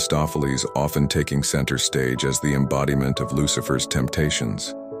 with Mephistopheles often taking center stage as the embodiment of Lucifer's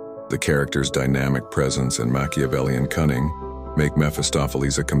temptations. The character's dynamic presence and Machiavellian cunning make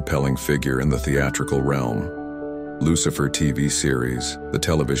Mephistopheles a compelling figure in the theatrical realm. Lucifer TV series. The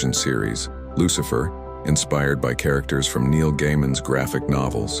television series, Lucifer, inspired by characters from Neil Gaiman's graphic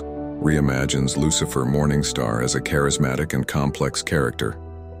novels, reimagines Lucifer Morningstar as a charismatic and complex character.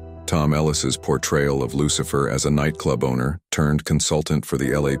 Tom Ellis's portrayal of Lucifer as a nightclub owner turned consultant for the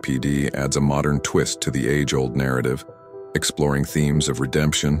LAPD adds a modern twist to the age-old narrative, exploring themes of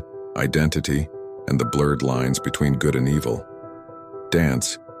redemption, identity, and the blurred lines between good and evil.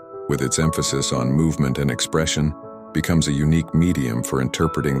 Dance, with its emphasis on movement and expression, becomes a unique medium for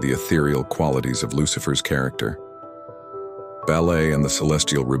interpreting the ethereal qualities of Lucifer's character. Ballet and the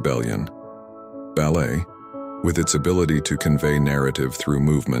Celestial Rebellion. Ballet, with its ability to convey narrative through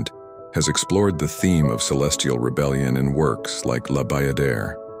movement, has explored the theme of celestial rebellion in works like La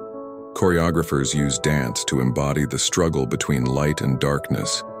Bayadère. Choreographers use dance to embody the struggle between light and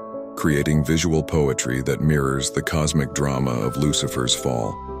darkness, creating visual poetry that mirrors the cosmic drama of Lucifer's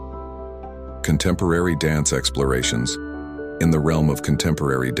fall. Contemporary dance explorations. In the realm of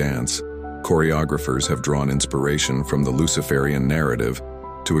contemporary dance, choreographers have drawn inspiration from the Luciferian narrative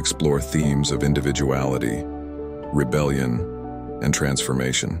to explore themes of individuality, rebellion, and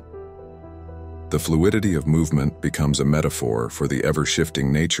transformation. The fluidity of movement becomes a metaphor for the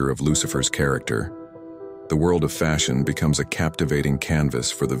ever-shifting nature of Lucifer's character. the world of fashion becomes a captivating canvas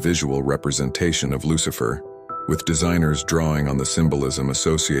for the visual representation of Lucifer, with designers drawing on the symbolism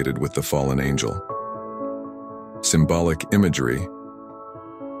associated with the fallen angel. Symbolic imagery.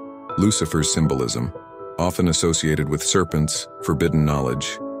 Lucifer's symbolism, often associated with serpents, forbidden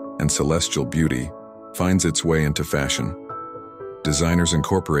knowledge, and celestial beauty, finds its way into fashion. Designers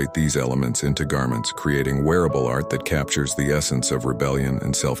incorporate these elements into garments, creating wearable art that captures the essence of rebellion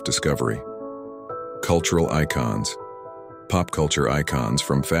and self-discovery. Cultural icons. Pop culture icons,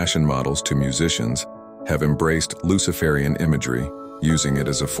 from fashion models to musicians, have embraced Luciferian imagery, using it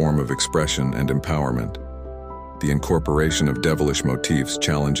as a form of expression and empowerment. The incorporation of devilish motifs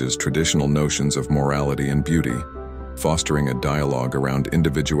challenges traditional notions of morality and beauty, fostering a dialogue around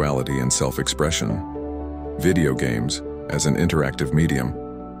individuality and self-expression. Video games, as an interactive medium,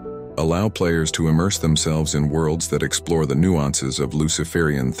 allow players to immerse themselves in worlds that explore the nuances of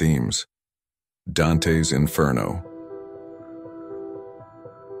Luciferian themes. Dante's Inferno.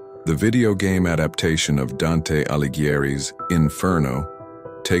 The video game adaptation of Dante Alighieri's Inferno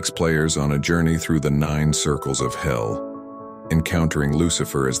takes players on a journey through the 9 circles of hell, encountering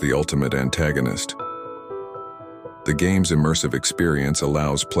Lucifer as the ultimate antagonist. The game's immersive experience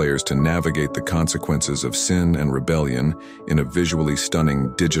allows players to navigate the consequences of sin and rebellion in a visually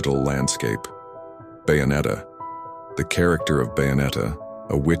stunning digital landscape. Bayonetta. The character of Bayonetta,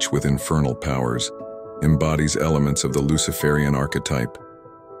 a witch with infernal powers, embodies elements of the Luciferian archetype.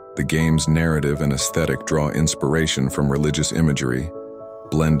 The game's narrative and aesthetic draw inspiration from religious imagery,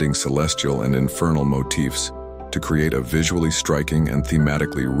 blending celestial and infernal motifs to create a visually striking and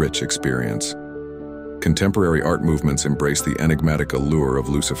thematically rich experience. Contemporary art movements embrace the enigmatic allure of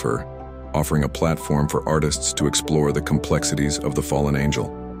Lucifer, offering a platform for artists to explore the complexities of the fallen angel.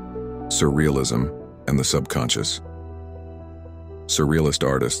 Surrealism and the subconscious. Surrealist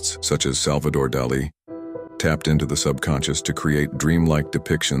artists, such as Salvador Dali, tapped into the subconscious to create dreamlike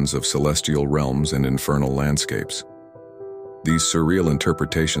depictions of celestial realms and infernal landscapes. These surreal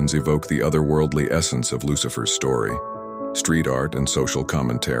interpretations evoke the otherworldly essence of Lucifer's story. Street art and social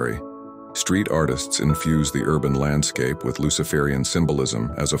commentary. Street artists infuse the urban landscape with Luciferian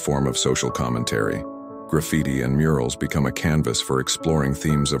symbolism as a form of social commentary. Graffiti and murals become a canvas for exploring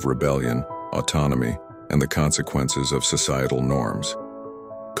themes of rebellion, autonomy, and the consequences of societal norms.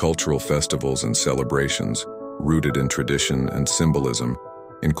 Cultural festivals and celebrations, rooted in tradition and symbolism,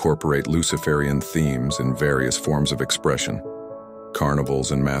 incorporate Luciferian themes in various forms of expression.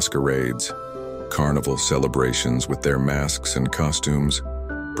 Carnivals and masquerades. Carnival celebrations, with their masks and costumes,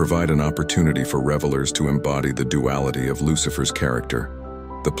 provide an opportunity for revelers to embody the duality of Lucifer's character.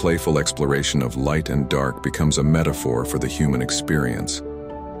 The playful exploration of light and dark becomes a metaphor for the human experience.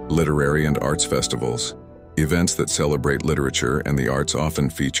 Literary and arts festivals. Events that celebrate literature and the arts often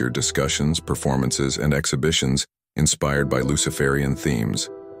feature discussions, performances, and exhibitions inspired by Luciferian themes.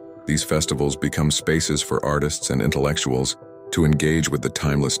 These festivals become spaces for artists and intellectuals to engage with the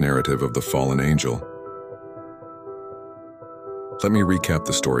timeless narrative of the fallen angel. Let me recap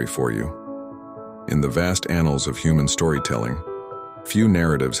the story for you. In the vast annals of human storytelling, few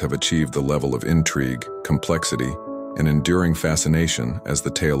narratives have achieved the level of intrigue, complexity, and enduring fascination as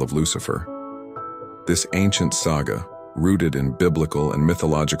the tale of Lucifer. This ancient saga, rooted in biblical and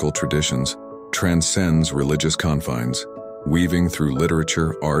mythological traditions, transcends religious confines, weaving through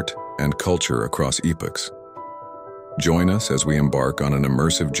literature, art, and culture across epochs. Join us as we embark on an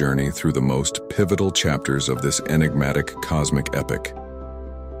immersive journey through the most pivotal chapters of this enigmatic cosmic epic.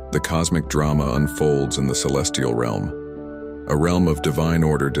 The cosmic drama unfolds in the celestial realm, a realm of divine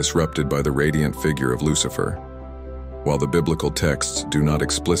order disrupted by the radiant figure of Lucifer. While the biblical texts do not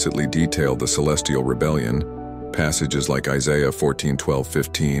explicitly detail the celestial rebellion, passages like Isaiah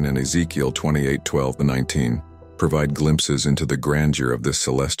 14:12-15 and Ezekiel 28:12-19 provide glimpses into the grandeur of this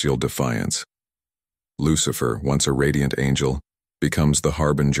celestial defiance. Lucifer, once a radiant angel, becomes the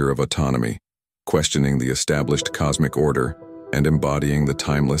harbinger of autonomy, questioning the established cosmic order and embodying the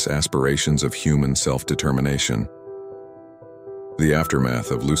timeless aspirations of human self-determination. The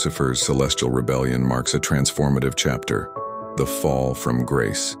aftermath of Lucifer's celestial rebellion marks a transformative chapter, the fall from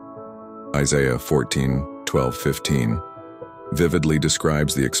grace. Isaiah 14:12-15 vividly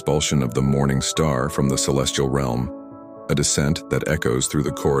describes the expulsion of the morning star from the celestial realm, a descent that echoes through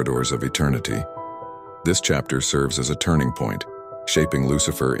the corridors of eternity. This chapter serves as a turning point, shaping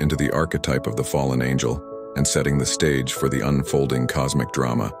Lucifer into the archetype of the fallen angel and setting the stage for the unfolding cosmic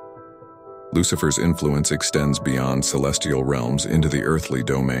drama. Lucifer's influence extends beyond celestial realms into the earthly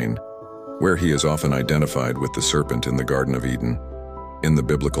domain, where he is often identified with the serpent in the Garden of Eden. In the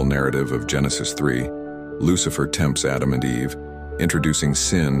biblical narrative of Genesis 3, Lucifer tempts Adam and Eve, introducing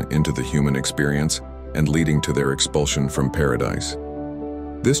sin into the human experience and leading to their expulsion from paradise.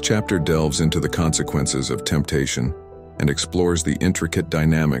 This chapter delves into the consequences of temptation and explores the intricate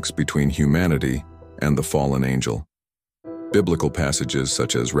dynamics between humanity and the fallen angel. Biblical passages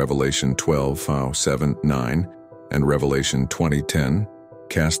such as Revelation 12:7-9 and Revelation 20:10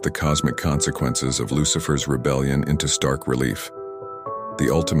 cast the cosmic consequences of Lucifer's rebellion into stark relief. The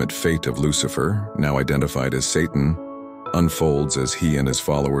ultimate fate of Lucifer, now identified as Satan, unfolds as he and his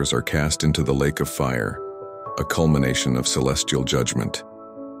followers are cast into the lake of fire, a culmination of celestial judgment.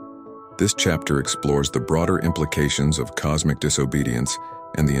 This chapter explores the broader implications of cosmic disobedience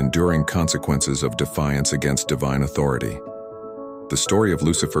and the enduring consequences of defiance against divine authority. The story of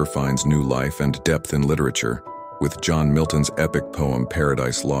Lucifer finds new life and depth in literature, with John Milton's epic poem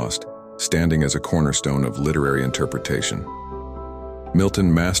Paradise Lost standing as a cornerstone of literary interpretation.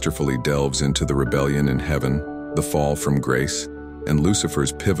 Milton masterfully delves into the rebellion in heaven, the fall from grace, and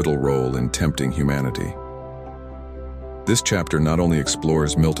Lucifer's pivotal role in tempting humanity. This chapter not only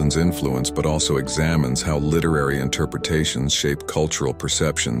explores Milton's influence but also examines how literary interpretations shape cultural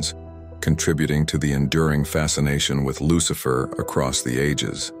perceptions, contributing to the enduring fascination with Lucifer across the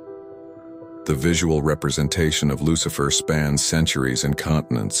ages. The visual representation of Lucifer spans centuries and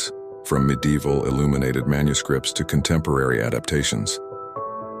continents, from medieval illuminated manuscripts to contemporary adaptations.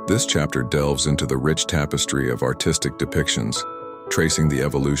 This chapter delves into the rich tapestry of artistic depictions, tracing the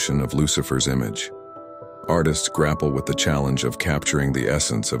evolution of Lucifer's image. Artists grapple with the challenge of capturing the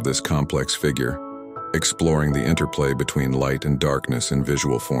essence of this complex figure, exploring the interplay between light and darkness in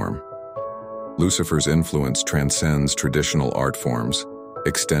visual form. Lucifer's influence transcends traditional art forms,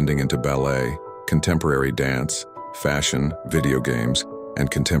 extending into ballet, contemporary dance, fashion, video games, and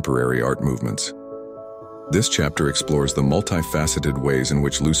contemporary art movements. This chapter explores the multifaceted ways in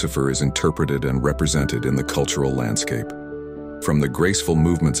which Lucifer is interpreted and represented in the cultural landscape. From the graceful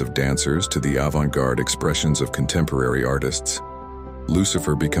movements of dancers to the avant-garde expressions of contemporary artists,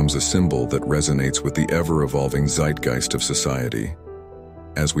 Lucifer becomes a symbol that resonates with the ever-evolving zeitgeist of society.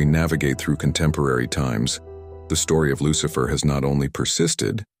 As we navigate through contemporary times, the story of Lucifer has not only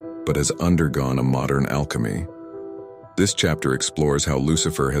persisted, but has undergone a modern alchemy. This chapter explores how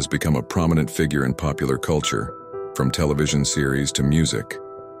Lucifer has become a prominent figure in popular culture, from television series to music.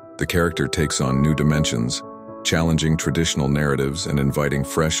 The character takes on new dimensions, challenging traditional narratives and inviting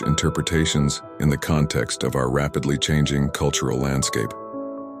fresh interpretations in the context of our rapidly changing cultural landscape.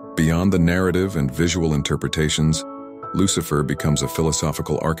 Beyond the narrative and visual interpretations, Lucifer becomes a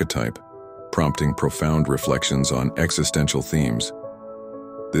philosophical archetype, prompting profound reflections on existential themes.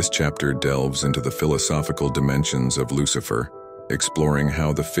 This chapter delves into the philosophical dimensions of Lucifer, exploring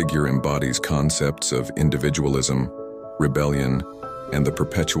how the figure embodies concepts of individualism, rebellion, and the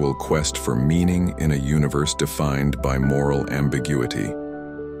perpetual quest for meaning in a universe defined by moral ambiguity.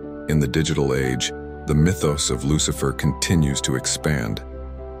 In the digital age, the mythos of Lucifer continues to expand.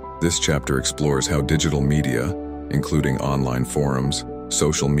 This chapter explores how digital media, including online forums,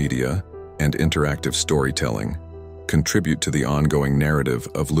 social media, and interactive storytelling, contribute to the ongoing narrative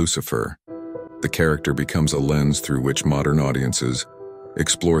of Lucifer. The character becomes a lens through which modern audiences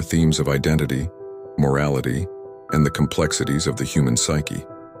explore themes of identity, morality, and the complexities of the human psyche.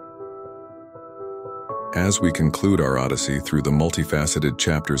 As we conclude our odyssey through the multifaceted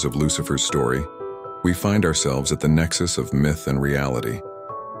chapters of Lucifer's story, we find ourselves at the nexus of myth and reality.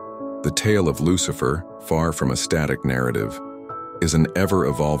 The tale of Lucifer, far from a static narrative, is an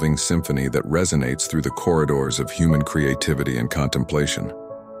ever-evolving symphony that resonates through the corridors of human creativity and contemplation.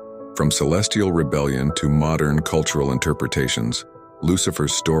 From celestial rebellion to modern cultural interpretations,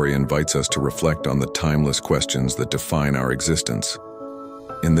 Lucifer's story invites us to reflect on the timeless questions that define our existence.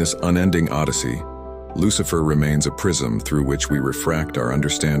 In this unending odyssey, Lucifer remains a prism through which we refract our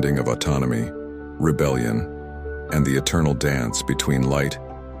understanding of autonomy, rebellion, and the eternal dance between light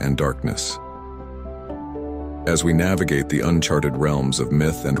and darkness. As we navigate the uncharted realms of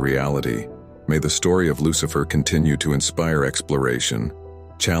myth and reality, may the story of Lucifer continue to inspire exploration,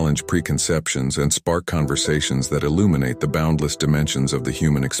 challenge preconceptions, and spark conversations that illuminate the boundless dimensions of the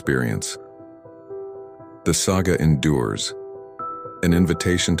human experience. The saga endures, an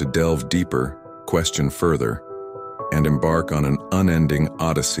invitation to delve deeper, question further, and embark on an unending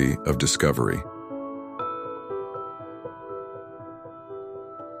odyssey of discovery.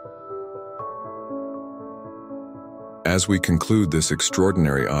 As we conclude this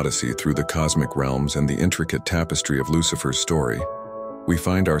extraordinary odyssey through the cosmic realms and the intricate tapestry of Lucifer's story, we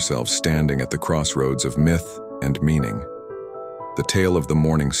find ourselves standing at the crossroads of myth and meaning. The tale of the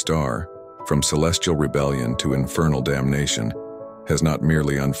morning star, from celestial rebellion to infernal damnation, has not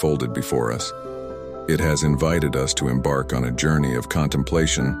merely unfolded before us. It has invited us to embark on a journey of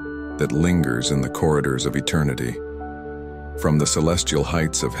contemplation, that lingers in the corridors of eternity. From the celestial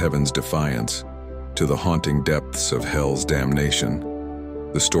heights of heaven's defiance to the haunting depths of hell's damnation,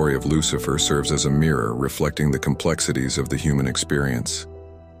 the story of Lucifer serves as a mirror reflecting the complexities of the human experience.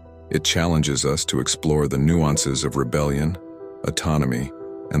 It challenges us to explore the nuances of rebellion, autonomy,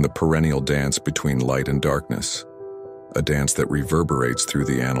 and the perennial dance between light and darkness, a dance that reverberates through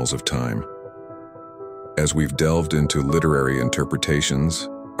the annals of time. As we've delved into literary interpretations,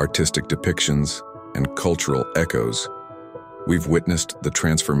 artistic depictions, and cultural echoes, we've witnessed the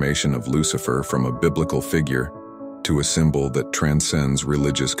transformation of Lucifer from a biblical figure to a symbol that transcends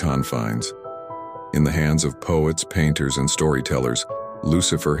religious confines. In the hands of poets, painters, and storytellers,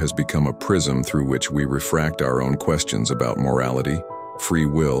 Lucifer has become a prism through which we refract our own questions about morality, free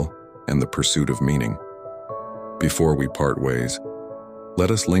will, and the pursuit of meaning. Before we part ways, let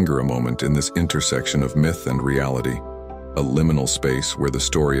us linger a moment in this intersection of myth and reality, a liminal space where the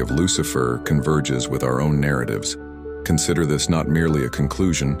story of Lucifer converges with our own narratives. Consider this not merely a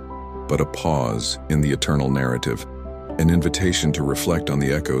conclusion, but a pause in the eternal narrative, an invitation to reflect on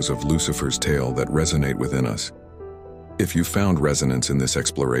the echoes of Lucifer's tale that resonate within us. If you found resonance in this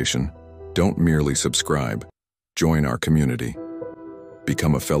exploration, don't merely subscribe, join our community.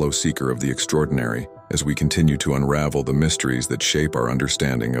 Become a fellow seeker of the extraordinary as we continue to unravel the mysteries that shape our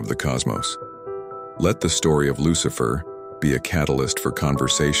understanding of the cosmos. Let the story of Lucifer be a catalyst for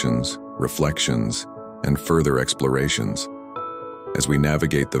conversations, reflections, and further explorations. As we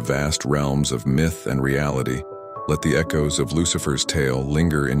navigate the vast realms of myth and reality, let the echoes of Lucifer's tale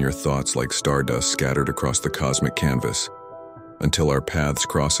linger in your thoughts like stardust scattered across the cosmic canvas. Until our paths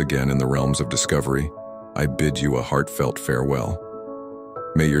cross again in the realms of discovery, I bid you a heartfelt farewell.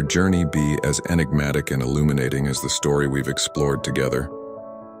 May your journey be as enigmatic and illuminating as the story we've explored together.